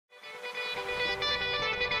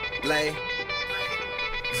Lay.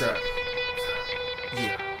 What's up?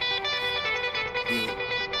 Yeah.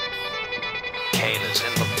 Kayla's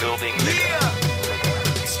in the building, nigga.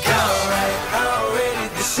 Alright, already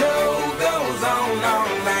the show goes on all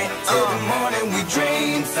night. Till the morning we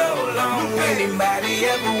dream so long. Anybody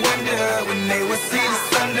ever wonder when they would see the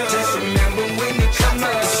sun? Just remember when you come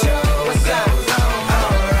up. The show goes on.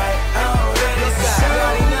 Alright, already the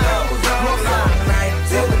show goes on all night.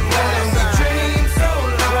 Till the morning we dream so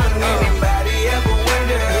long. Anybody ever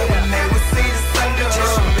wonder when they would see the sun?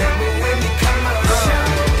 Just remember when you come up. The show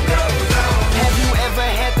goes on. Have you ever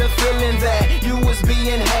had the feeling that you was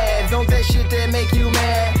being had? Don't that shit that make you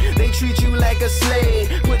mad? They treat you like a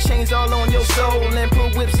slave, put chains all on your soul and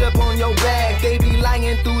put whips up on your back. They be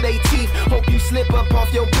lying through they teeth, hope you slip up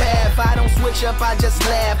off your path. I don't switch up, I just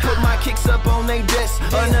laugh, put my kicks up on they desk,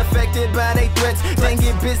 unaffected by they threats. Then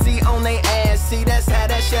get busy on they ass. See, that's how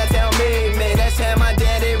that Chi-Town made me, that's how my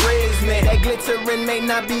daddy raised me. That glittering may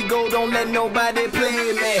not be gold, don't let nobody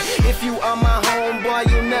play me. If you are my homeboy,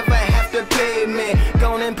 you never have to pay me.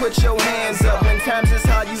 Go on and put your hands up, when times is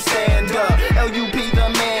hard you stand up. LUP the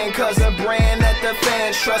man, cause a brand that the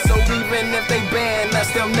fans trust. So even if they ban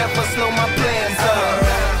us, they'll never slow my plans up.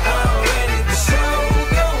 Already the show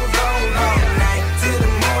goes on all night. Till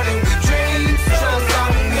the morning we dream so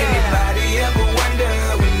long. Anybody ever wonder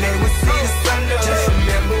when they would see the sun? Just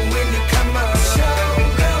remember when you come up. The show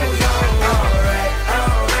goes on. Alright,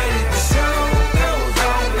 already the show goes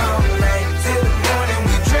on all night. Till the morning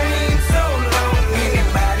we dream so long.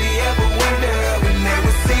 Anybody ever wonder when they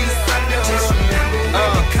would see the sun? Just remember when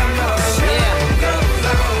you come up. The show goes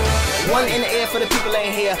on. One in the air for the people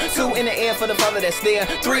ain't here, two in the air for the father that's there,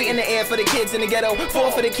 three in the air for the kids in the ghetto,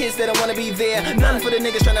 four for the kids that don't wanna be there, none for the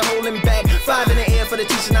niggas trying to hold him back, five in the air for the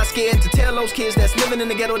teacher not scared to tell those kids that's living in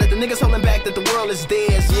the ghetto that the niggas holding back, that the world is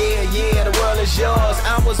theirs. Yeah, yeah, the world is yours.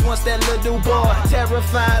 I was once that little boy,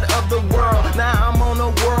 terrified of the world. Now I'm on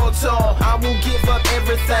a world tour. I will give up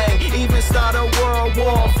everything, even start a world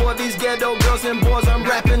war for these ghetto girls and boys I'm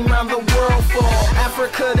rapping around the world for.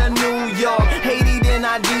 Africa to New York, Haiti then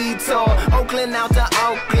I detour, Oakland out to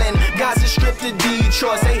Oakland, Gaza Strip to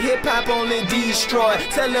Detroit. Say hip-hop only destroy.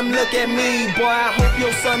 Tell them look at me, boy, I hope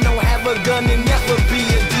your son don't have a gun and never be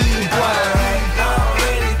a D-boy. Alright,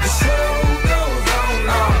 already the show goes on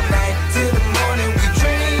all night. Till the morning we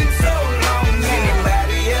dream so long.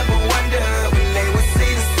 Anybody ever wonder when they would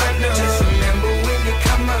see the sun? Just remember when you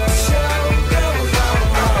come up. The show goes on.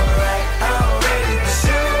 Alright, already the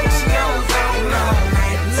show goes on all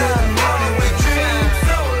night. Till the morning we dream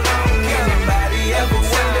so long. Anybody ever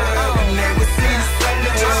wonder when they would see the sun?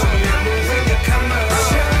 Just remember when you come up. The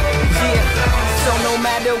show goes on. So no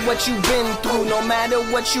matter what you've been through, no matter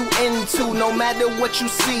what you into, no matter what you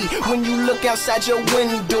see, when you look outside your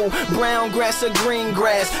window, brown grass or green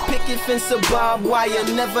grass, picket fence or barbed wire,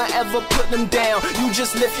 never ever put them down. You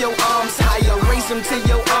just lift your arms higher, raise them till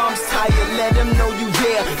your arms tired. Let them know you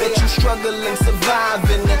there, that you struggling,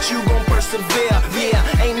 surviving, that you gon' persevere.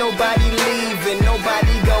 Yeah, ain't nobody leaving,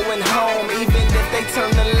 nobody going home. Even if they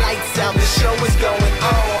turn the lights out, the show is going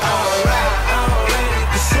on. Alright. Already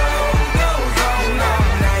the show goes on all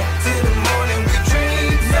night. Till the morning we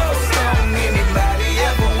dream so long. Anybody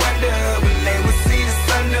ever wonder when they would see the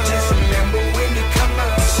sun? Just remember when you come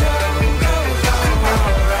up. The show goes on.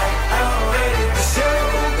 Alright, already the show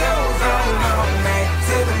goes on all night.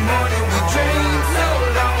 Till the morning we dream so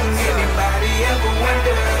long. Anybody ever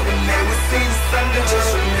wonder when they would see the sun?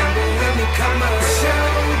 Just remember when you come up. The show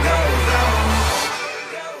goes on.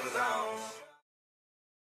 Goes on.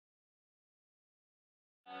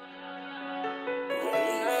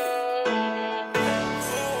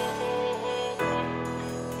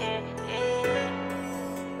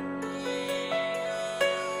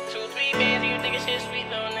 2-3 bands, you niggas shit sweet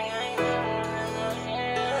though, nigga. I ain't never.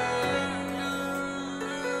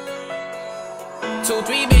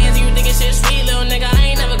 2-3 bands, you niggas shit sweet, little nigga. I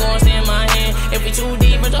ain't never gonna stand my hand. If we too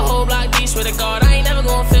deep, but the whole block deep, swear to God, I ain't never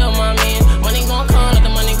gonna feel my man. Money gon' come, let the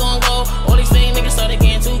money gon' go. All these fake niggas started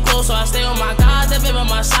getting too close, so I stay on my guys that been by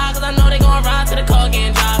my side, cause I know they gon' ride till the car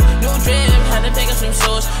get drive. New drip, had to pick up some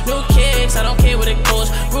sauce. New kicks, I don't care what it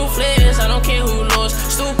costs. Ruthless, I don't care who lost.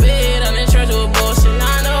 Stupid, I'm in church with a boss, and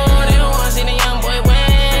I know they don't wanna see the young boy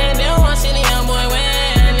win. They don't wanna see the young boy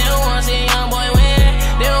win. They don't wanna see the young boy win.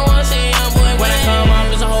 They don't wanna see the young boy win. When I come up,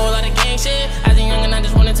 there's a whole lot of gang shit. As a youngin', I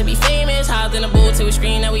just wanted to be famous. Hopped in the booth till we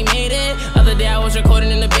screamed that we made it. Other day I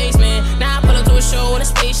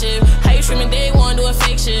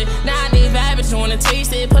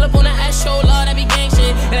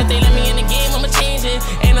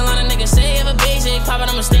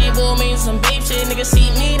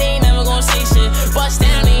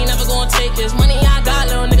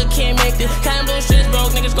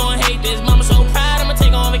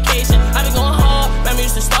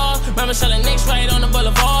selling nicks right on the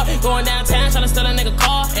boulevard. Going downtown, trying to steal a nigga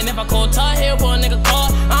car. And if I call Toohill for a nigga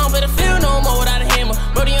car, I don't better feel no more without a hammer.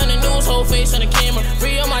 Brody on the news, whole face on the camera.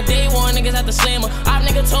 Free on my day one, niggas at the slammer. I've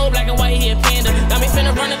nigga told black and white, he a panda. Got me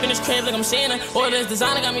finna run up in this crib like I'm Santa. All this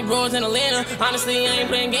designer got me bros in Atlanta. Honestly, I ain't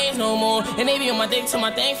playing games no more. And they be on my dick till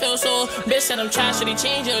my thing feels sore. Bitch said I'm trash, should he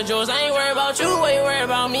change your drawers? I ain't worried about you, why you worried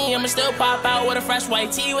about me? I'ma still pop out with a fresh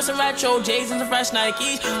white tee, with some retro J's and some fresh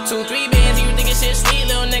Nikes. 2, 3 bands, you think it's shit sweet,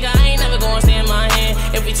 little nigga. I ain't never gonna stay in my hand.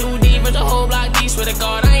 If we too deep, it's a whole block deep. Swear to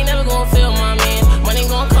God, I ain't never gonna feel my man. Money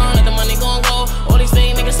gon' come, let the money gon' go. All these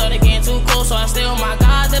fake niggas started getting too close, so I stay on my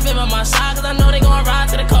guys that been by my side, cause I know they gon' ride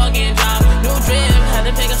till the car get dropped. New drip, had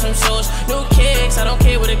to pick up some shows. New kicks, I don't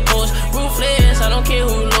care what it costs. Ruthless, I don't care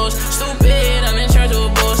who lost. Stupid, I'm in charge of a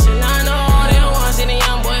boss. And I know they don't wanna see the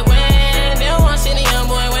young boy win. They don't wanna see the young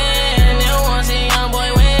boy win. They don't wanna see the young boy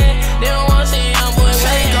win. They don't wanna see the young boy win.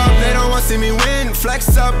 Shake up, they don't wanna see me win.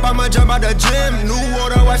 Flex up, I'ma jump out the gym. New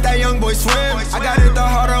water, watch that young boy swim. I got it the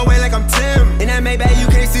harder way like I'm Tim. In that Maybach, you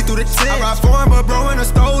can't see through the tint. I ride foreign, but bro in a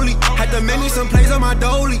stoley. Had to make me some plays on my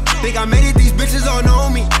dolly. Think I made it, these bitches all know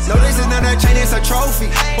me. No, this is not a chain, it's a trophy.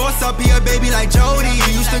 Boss up, be a baby like Jody.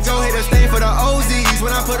 Used to go hit a stain for the OZs.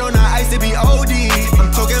 When I put on the ice, it be OD.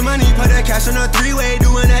 I'm talking money, put that cash on a 3-way.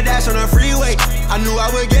 Doing that dash on a freeway. I knew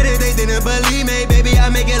I would get it, they didn't believe me. Baby,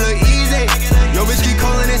 I make it look easy. Yo, bitch keep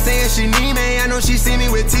calling and saying she need me. I know she see me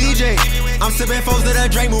with TJ. I'm sipping foes to the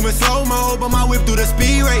drink, moving slow-mo, but my whip through the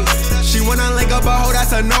speed race. She wanna link up a hoe,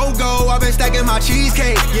 that's a no-go. I've been stacking my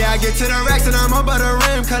cheesecake. Yeah, I get to the racks and I'm up by the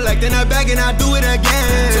rim. Collecting a bag and I do it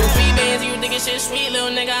again. 2, 3 bands, you think it's shit sweet, little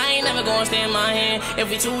nigga. I ain't never gonna stay in my hand. If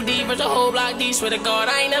we too deep, it's a whole block deep. Swear to God,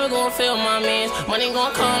 I ain't never gonna feel my mans. Money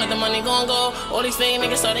gon' come, let the money gon' go. All these fake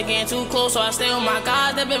niggas started getting too close, so I stay on my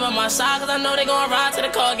guys that been by my side, cause I know they gon' ride till the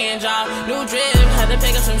car getting dropped. New drip, had to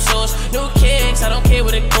pick up some shows. New kicks, I don't care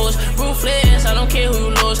what it costs. Ruthless, I don't care who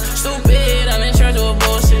you lose. Stupid, I'm in charge of a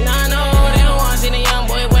boss.